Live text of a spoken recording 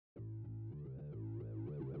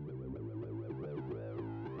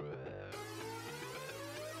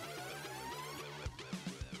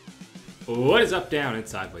What is up, down, and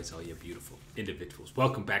sideways, all you beautiful individuals?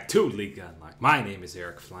 Welcome back to League Unlocked. My name is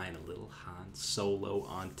Eric, flying a little Han Solo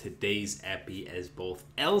on today's epi as both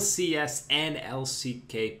LCS and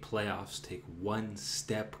LCK playoffs take one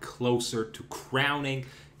step closer to crowning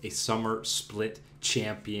a summer split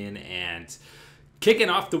champion. And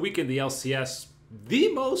kicking off the week in the LCS,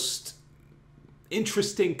 the most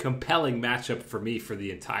interesting, compelling matchup for me for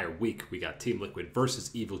the entire week. We got Team Liquid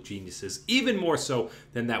versus Evil Geniuses, even more so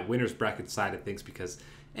than that winner's bracket side of things, because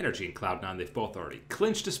Energy and Cloud9, they've both already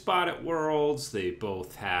clinched a spot at Worlds. They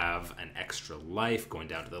both have an extra life going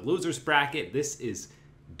down to the loser's bracket. This is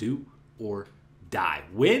do or die.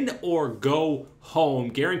 Win or go home.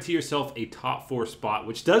 Guarantee yourself a top 4 spot,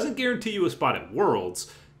 which doesn't guarantee you a spot at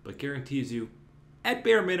Worlds, but guarantees you, at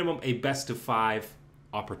bare minimum, a best of 5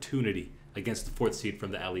 opportunity against the 4th seed from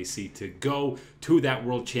the LEC to go to that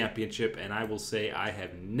World Championship. And I will say I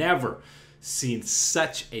have never seen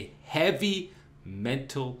such a heavy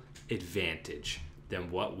mental advantage than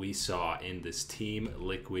what we saw in this Team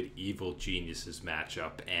Liquid Evil Geniuses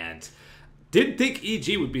matchup. And didn't think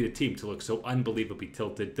EG would be the team to look so unbelievably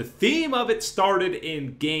tilted. The theme of it started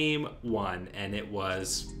in Game 1, and it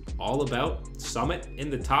was all about Summit in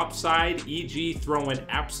the top side, EG throwing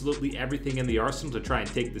absolutely everything in the arsenal to try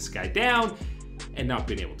and take this guy down, and not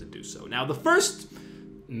being able to do so. Now, the first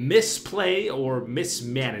misplay or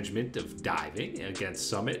mismanagement of diving against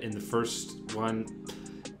Summit in the first one,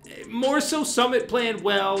 more so Summit playing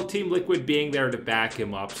well, Team Liquid being there to back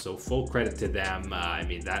him up, so full credit to them. I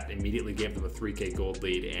mean, that immediately gave them a 3K gold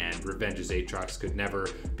lead, and Revenge's Aatrox could never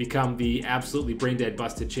become the absolutely brain-dead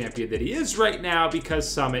busted champion that he is right now, because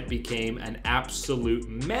Summit became an absolute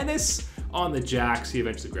menace on the Jax. He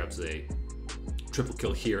eventually grabs a triple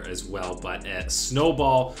kill here as well, but a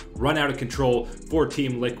snowball run out of control for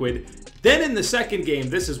Team Liquid. Then in the second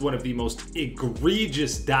game, this is one of the most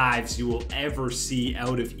egregious dives you will ever see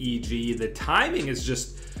out of EG. The timing is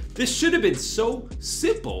just, this should have been so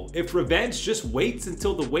simple. If Revenge just waits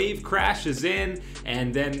until the wave crashes in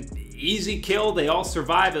and then easy kill, they all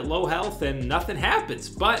survive at low health and nothing happens.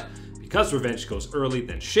 But because Revenge goes early,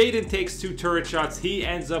 then Shaden takes 2 turret shots. He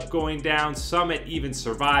ends up going down. Summit even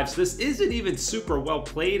survives. This isn't even super well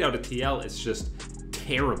played out of TL. It's just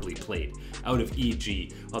terribly played out of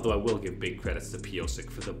EG. Although I will give big credits to Piosik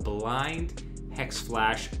for the blind Hex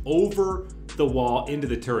Flash over the wall into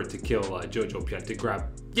the turret to kill Jojo Pion to grab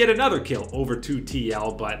yet another kill over to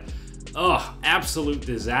TL. But, absolute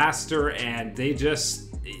disaster. And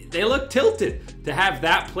they look tilted to have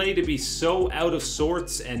that play to be so out of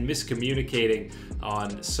sorts and miscommunicating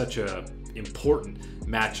on such a important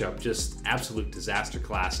matchup. Just absolute disaster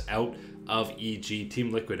class out of EG.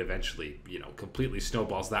 Team Liquid eventually, completely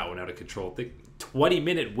snowballs that one out of control. The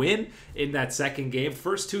 20-minute win in that second game.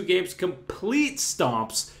 First 2 games, complete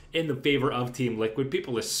stomps in the favor of Team Liquid.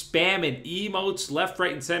 People are spamming emotes left,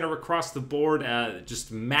 right, and center across the board.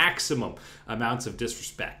 Just maximum amounts of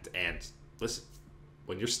disrespect. And listen,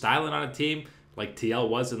 when you're styling on a team like TL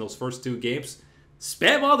was in those first 2 games,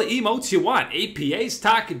 spam all the emotes you want. APA's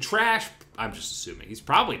talking trash. I'm just assuming he's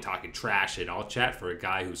probably talking trash in all chat for a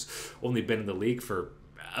guy who's only been in the league for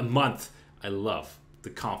a month. I love the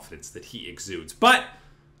confidence that he exudes. But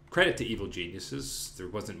credit to Evil Geniuses. There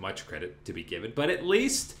wasn't much credit to be given, but at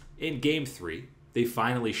least in Game 3, they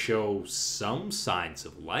finally show some signs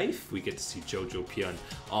of life. We get to see Jojo Pion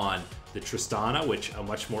on the Tristana, which a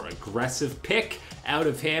much more aggressive pick out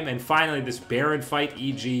of him. And finally, this Baron fight,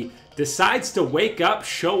 EG decides to wake up,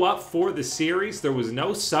 show up for the series. There was no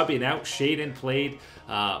subbing out. Shaden played,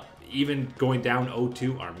 even going down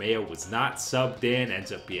 0-2. Armeo was not subbed in.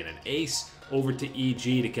 Ends up being an ace over to EG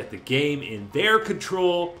to get the game in their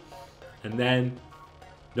control. And then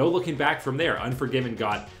no looking back from there. Unforgiven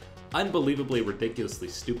got unbelievably, ridiculously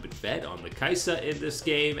stupid fed on the Kai'Sa in this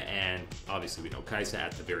game, and obviously we know Kai'Sa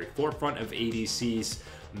at the very forefront of ADC's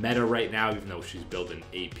meta right now, even though she's building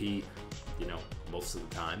AP, most of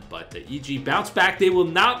the time. But the EG bounced back. They will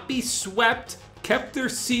not be swept, kept their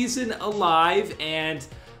season alive, and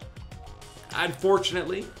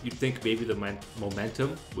unfortunately, you'd think maybe the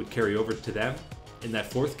momentum would carry over to them in that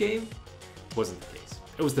 4th game. Wasn't the case.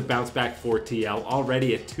 It was the bounce back for TL.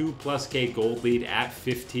 Already a 2+K gold lead at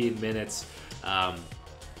 15 minutes.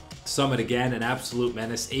 Summit again, an absolute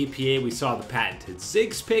menace. APA, we saw the patented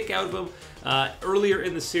Ziggs pick out of him earlier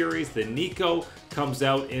in the series. The Nico comes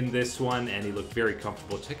out in this one, and he looked very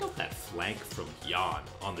comfortable. Check out that flank from Yan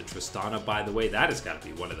on the Tristana, by the way. That has got to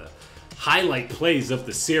be one of the highlight plays of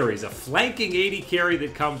the series. A flanking AD carry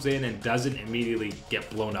that comes in and doesn't immediately get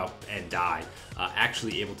blown up and die.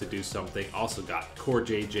 Actually able to do something. Also got Core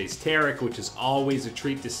JJ's Tarek, which is always a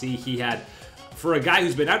treat to see. He had for a guy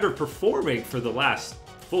who's been underperforming for the last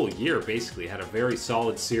full year, basically. Had a very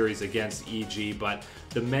solid series against EG, but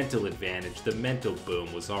the mental advantage, the mental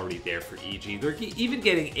boom was already there for EG. They're even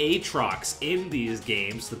getting Aatrox in these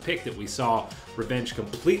games, the pick that we saw Revenge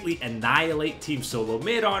completely annihilate Team Solo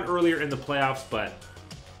Mid on earlier in the playoffs, but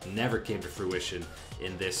never came to fruition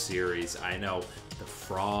in this series. I know the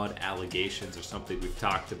fraud allegations are something we've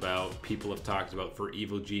talked about, people have talked about for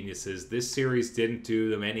Evil Geniuses. This series didn't do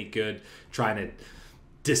them any good trying to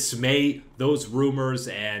dismay those rumors,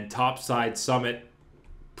 and Topside Summit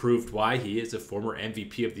proved why he is a former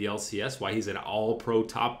MVP of the LCS, why he's an all-pro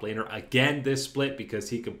top laner again this split, because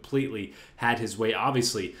he completely had his way.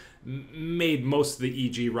 Obviously, made most of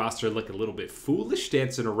the EG roster look a little bit foolish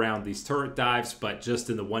dancing around these turret dives, but just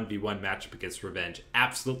in the 1v1 matchup against Revenge,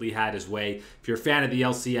 absolutely had his way. If you're a fan of the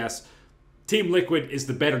LCS, Team Liquid is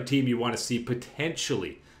the better team you want to see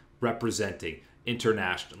potentially representing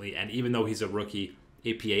internationally. And even though he's a rookie,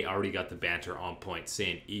 APA already got the banter on point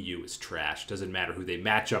saying EU is trash. Doesn't matter who they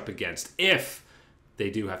match up against if they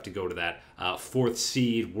do have to go to that 4th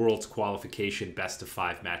seed Worlds qualification best of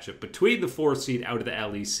 5 matchup between the 4th seed out of the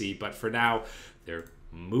LEC. But for now, they're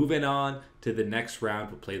moving on to the next round.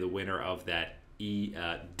 We'll play the winner of that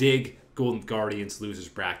DIG Golden Guardians losers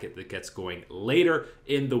bracket that gets going later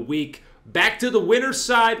in the week. Back to the winner's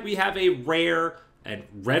side, we have a rare and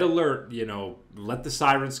red alert, you know, let the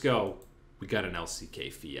sirens go. We got an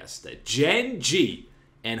LCK Fiesta. Gen G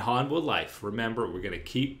and Hanwha Life. Remember, we're going to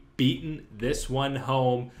keep beating this one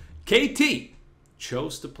home. KT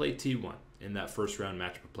chose to play T1 in that first round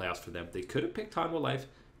matchup of playoffs for them. They could have picked Hanwha Life.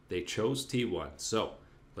 They chose T1. So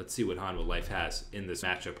let's see what Hanwha Life has in this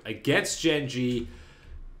matchup against Gen G.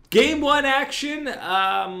 Game 1 action.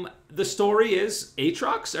 The story is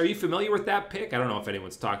Aatrox. Are you familiar with that pick? I don't know if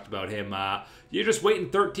anyone's talked about him. You're just waiting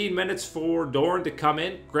 13 minutes for Doran to come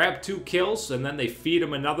in, grab 2 kills, and then they feed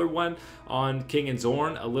him another one on King and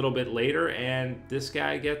Zorn a little bit later, and this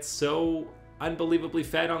guy gets so unbelievably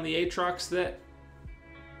fed on the Aatrox that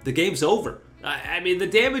the game's over. I mean, the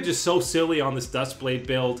damage is so silly on this Dustblade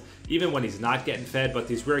build, even when he's not getting fed, but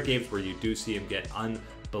these rare games where you do see him get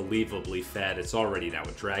unbelievably fed, it's already now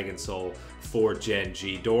a Dragon Soul for Gen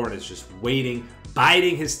G. Doran is just waiting,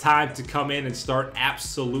 biding his time to come in and start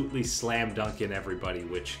absolutely slam dunking everybody,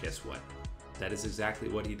 which, guess what? That is exactly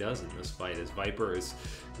what he does in this fight, as Viper is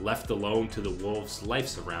left alone to the Wolves.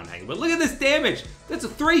 Life's around hanging. But look at this damage! That's a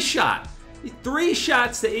 3-shot! 3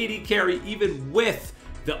 shots to AD carry, even with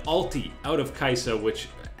the ulti out of Kai'Sa, which,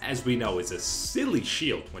 as we know, is a silly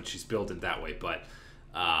shield when she's building that way. But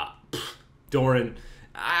Doran,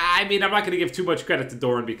 I mean, I'm not going to give too much credit to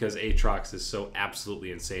Doran because Aatrox is so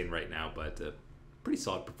absolutely insane right now, but pretty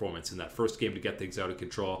solid performance in that first game to get things out of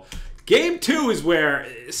control. Game 2 is where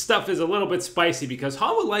stuff is a little bit spicy because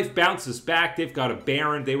Hanwha Life bounces back. They've got a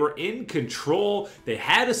Baron. They were in control. They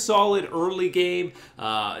had a solid early game.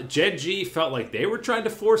 Gen G felt like they were trying to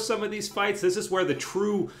force some of these fights. This is where the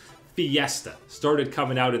true Fiesta started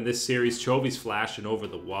coming out in this series. Chovy's flashing over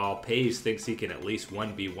the wall. Pays thinks he can at least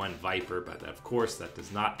 1v1 Viper, but of course that does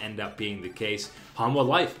not end up being the case. Hanwha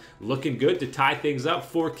Life looking good to tie things up.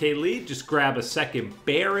 4K lead. Just grab a second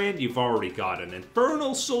Baron. You've already got an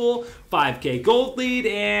Infernal Soul. 5K gold lead,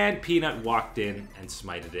 and Peanut walked in and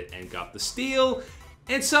smited it and got the steal.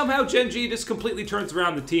 And somehow Gen G just completely turns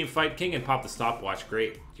around the team fight. King and pop the stopwatch.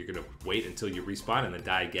 Great. You're going to wait until you respawn and then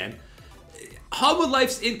die again. Hanwha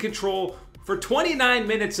Life's in control for 29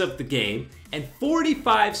 minutes of the game, and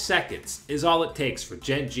 45 seconds is all it takes for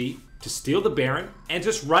Gen G to steal the Baron and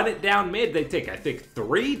just run it down mid. They take, I think,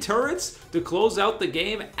 3 turrets to close out the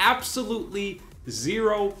game. Absolutely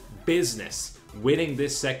zero business winning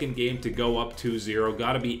this second game to go up 2-0.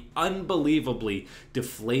 Gotta be unbelievably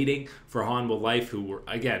deflating for Hanwha Life, who were,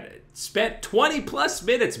 again, spent 20 plus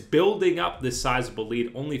minutes building up this sizable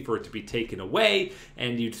lead only for it to be taken away,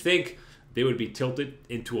 and you'd think they would be tilted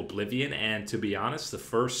into oblivion. And to be honest, the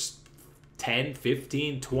first 10,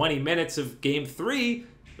 15, 20 minutes of Game 3,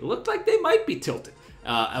 it looked like they might be tilted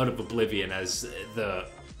out of oblivion, as the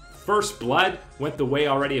first blood went the way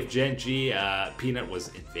already of Gen G. Peanut was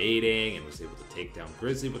invading and was able to take down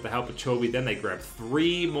Grizzly with the help of Chovy. Then they grabbed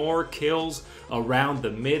 3 more kills around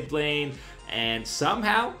the mid lane, and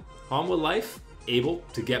somehow Hanwha Life able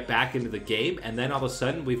to get back into the game. And then all of a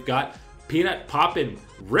sudden we've got Peanut popping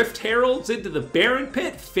Rift Heralds into the Baron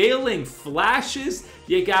pit, failing flashes.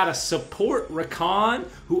 You got a support Rakan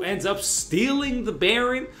who ends up stealing the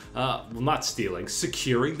Baron. Well, not stealing,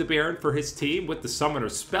 securing the Baron for his team with the Summoner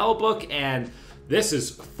Spellbook. And this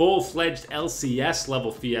is full-fledged LCS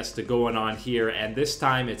level Fiesta going on here. And this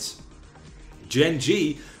time it's Gen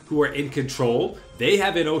G who are in control. They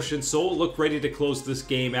have an Ocean Soul, look ready to close this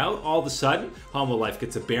game out. All of a sudden, Hanwha Life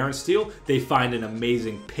gets a Baron steal. They find an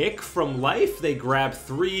amazing pick from Life. They grab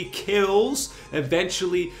 3 kills,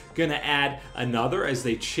 eventually gonna add another as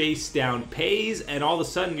they chase down Pays, and all of a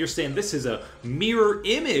sudden you're saying this is a mirror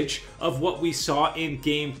image of what we saw in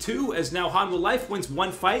Game 2, as now Hanwha Life wins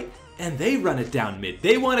one fight and they run it down mid.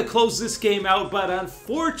 They want to close this game out, but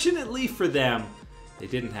unfortunately for them, they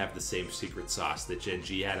didn't have the same secret sauce that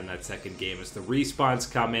gen.g had in that second game. As the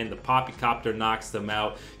respawns come in, the Poppycopter knocks them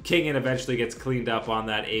out. Kingen eventually gets cleaned up on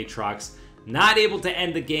that Aatrox. Not able to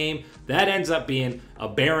end the game. That ends up being a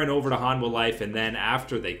Baron over to Hanwha Life, and then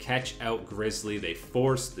after they catch out Grizzly, they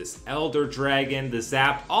force this Elder Dragon. The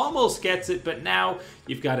Zap almost gets it, but now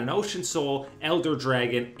you've got an Ocean Soul, Elder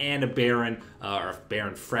Dragon, and a Baron, or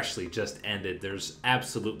Baron freshly just ended. There's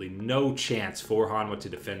absolutely no chance for Hanwha to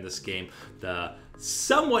defend this game. The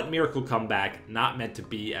somewhat miracle comeback, not meant to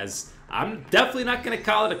be as... I'm definitely not going to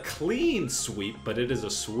call it a clean sweep, but it is a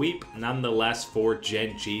sweep nonetheless for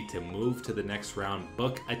gen.g to move to the next round,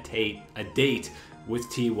 book a date with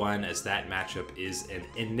T1, as that matchup is an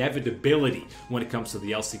inevitability when it comes to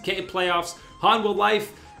the LCK playoffs. Hanwha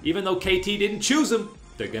Life, even though KT didn't choose him,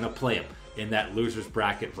 they're going to play him in that loser's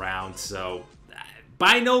bracket round. So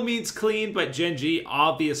by no means clean, but gen.g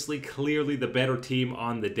obviously clearly the better team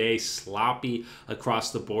on the day. Sloppy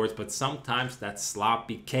across the boards, but sometimes that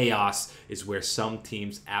sloppy chaos is where some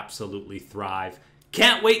teams absolutely thrive.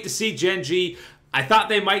 Can't wait to see gen.g. I thought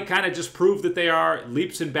they might kind of just prove that they are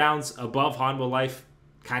leaps and bounds above Hanwha Life.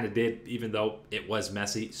 Kind of did, even though it was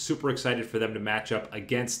messy. Super excited for them to match up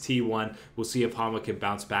against T1. We'll see if Hanwha can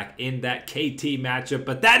bounce back in that KT matchup.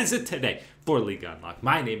 But that is it today for League Unlocked.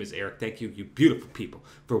 My name is Eric. Thank you, you beautiful people,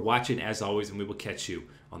 for watching as always, and we will catch you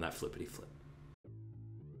on that flippity flip.